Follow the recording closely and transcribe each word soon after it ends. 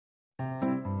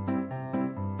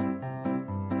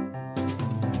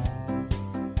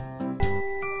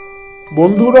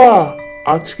বন্ধুরা,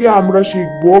 আজকে আমরা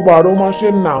শিখব 12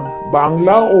 মাসের নাম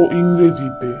বাংলা ও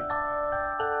ইংরেজিতে।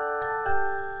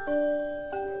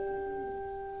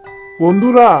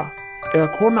 বন্ধুরা,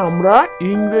 এখন আমরা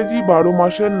ইংরেজি 12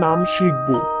 মাসের নাম শিখব।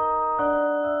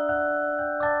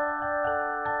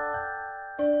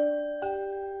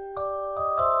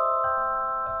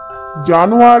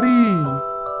 জানুয়ারি,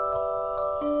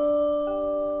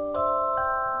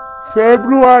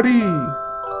 ফেব্রুয়ারি,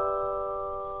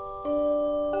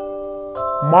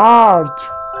 মার্চ,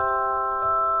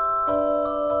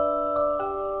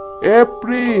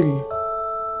 এপ্রিল,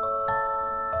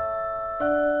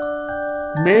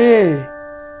 মে,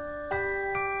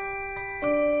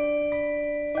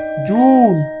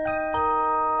 June,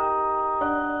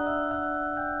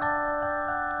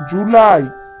 July,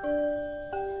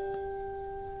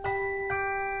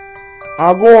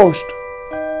 August,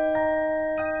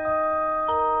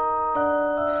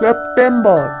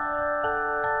 September,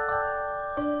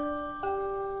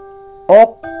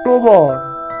 October,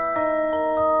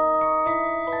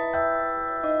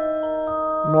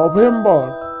 November,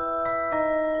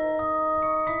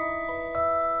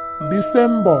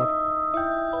 December.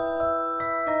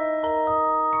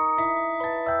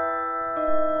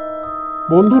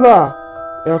 বন্ধুরা,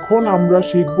 এখন আমরা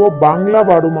শিখব বাংলা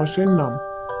 12 মাসের নাম।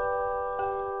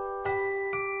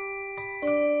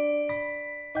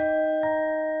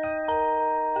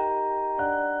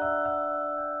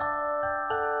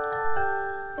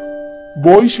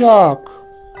 বৈশাখ,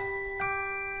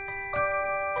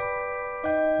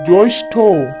 জ্যৈষ্ঠ,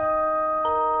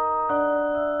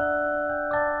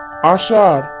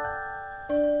 আষাঢ়,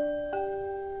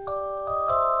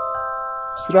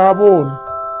 শ্রাবণ,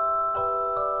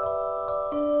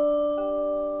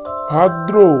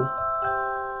 ভাদ্র,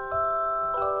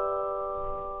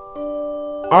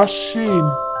 আশ্বিন,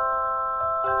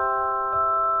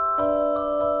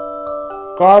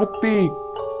 কার্তিক,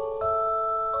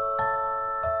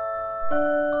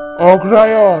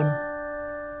 অগ্রহায়ণ,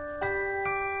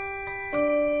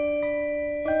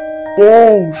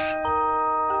 পৌষ,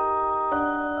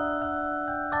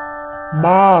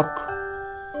 মাঘ,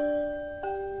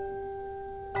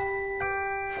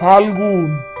 ফাল্গুন,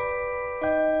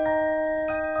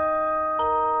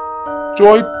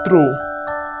 চৈত্র।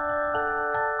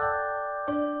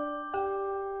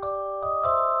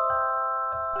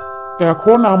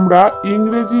 এখন আমরা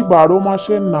ইংরেজি 12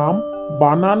 মাসের নাম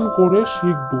বানান করে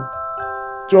শিখব।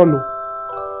 চলো।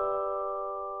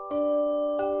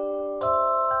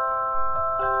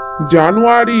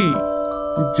 জানুয়ারি,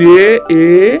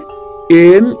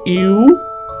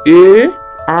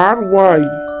 JANUARY,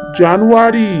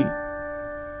 জানুয়ারি।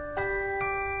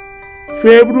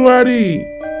 ফেব্রুয়ারি,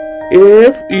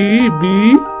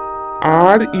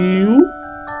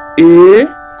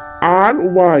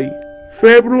 FEBRUARY,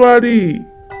 ফেব্রুয়ারি।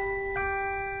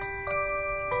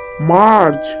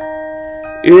 March,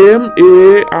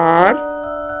 MARCH,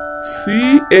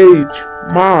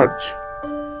 March.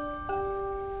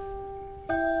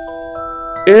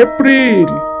 April,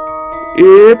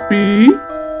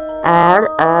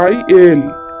 APRIL,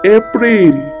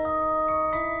 April.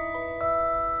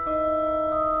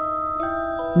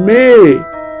 মে,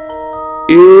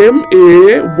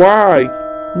 MAY,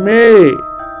 মে।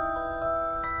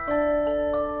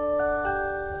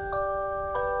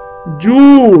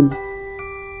 June,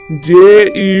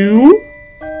 JUNE,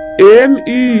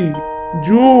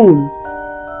 June.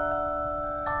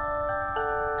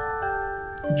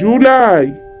 July,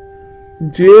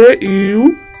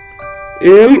 JULY,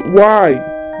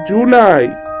 July.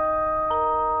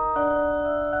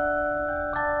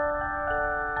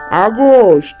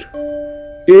 August,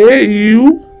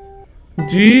 AUGUST,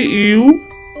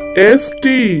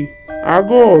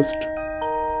 August.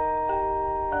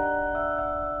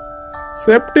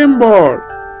 September,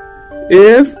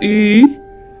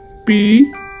 SEPTEMBER,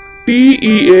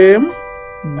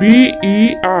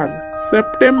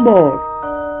 September.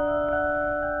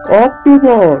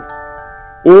 October,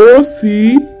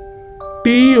 OCTOBER,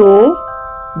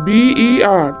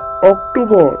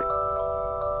 October.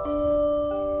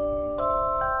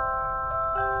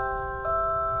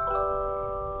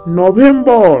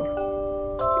 November,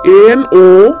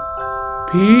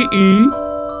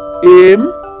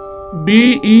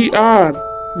 NOVEMBER,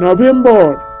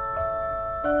 November.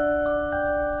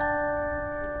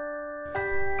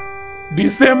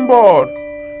 December,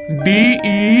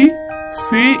 DECEMBER,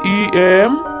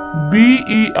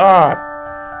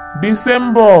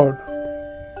 December.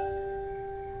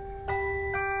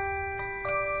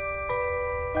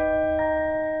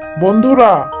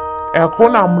 বন্ধুরা,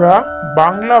 এখন আমরা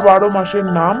বাংলা 12 মাসের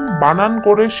নাম বানান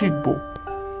করে শিখব।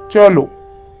 চলো।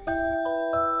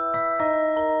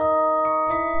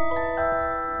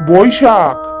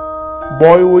 বৈশাখ,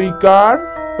 বয় ঐকার,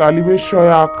 তালিবের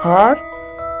শয় আখার,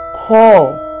 খ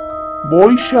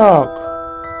বৈশাখ।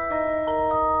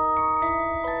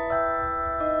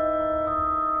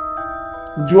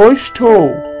 জ্যৈষ্ঠ,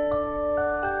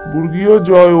 বর্গীয়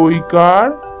জয় ঐকার,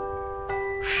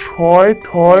 শয়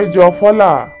ঠয়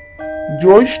জফলা,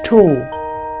 জ্যৈষ্ঠ।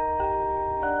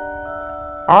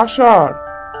 আষাঢ়,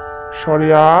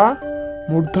 সরেয়া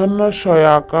মূর্ধন্য শয়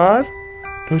আকার,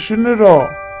 ঢসনের র,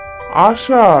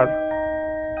 আষাঢ়।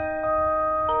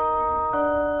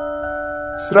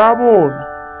 শ্রাবণ,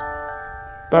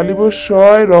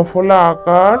 তালিবস্বয় রফলা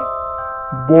আকার,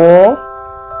 ব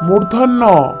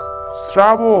মূর্ধন্য,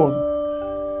 শ্রাবণ।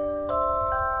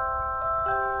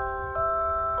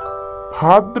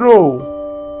 ভাদ্র,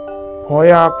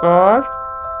 ভয় আকার,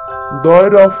 দয়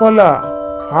রফলা,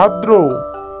 ভাদ্র।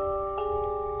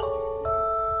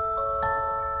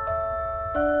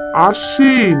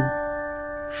 আশ্বিন,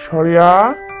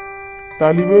 সরেয়া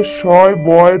তালিবের শয়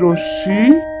বয়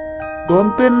রশ্মি,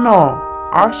 দন্তের ন,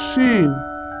 আশ্বিন।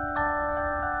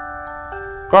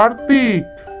 কার্তিক,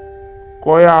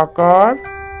 কয় আকার,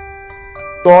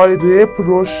 তয় রেফ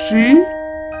রশ্মি,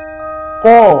 ক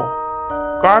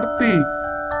কার্তিক।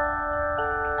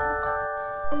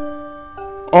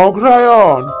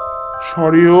 অগ্রহায়ণ,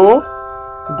 সরেয়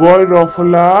গয়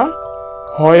রফলা,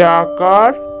 হয়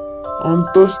আকার,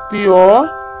 অন্তস্তীয়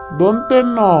দন্তের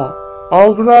ন,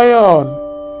 অগ্রহায়ণ।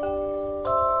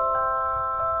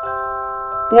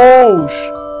 পৌষ,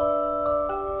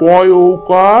 পয়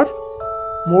ঔকার,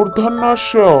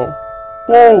 মূর্ধন্যস্য,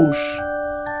 পৌষ।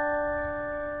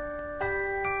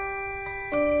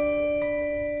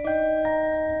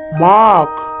 মাঘ,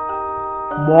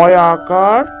 ময়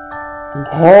আকার,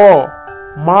 ঘ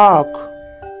মাঘ।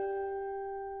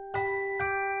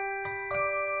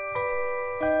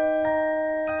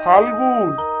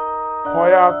 ফাল্গুন,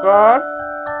 হয় আকার,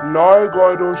 লয়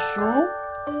গয় রস্যু,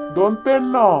 দন্তের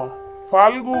ন,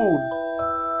 ফাল্গুন।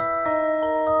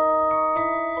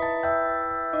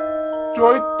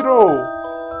 চৈত্র,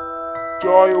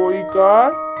 চয়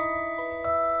ঐকার,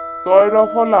 তয়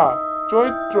রফলা,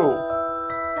 চৈত্র।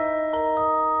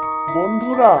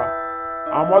 বন্ধুরা,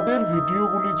 আমাদের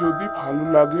ভিডিওগুলি যদি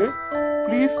ভালো লাগে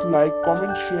please like,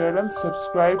 comment, share and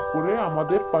subscribe করে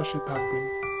আমাদের পাশে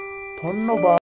থাকবেন। ধন্যবাদ।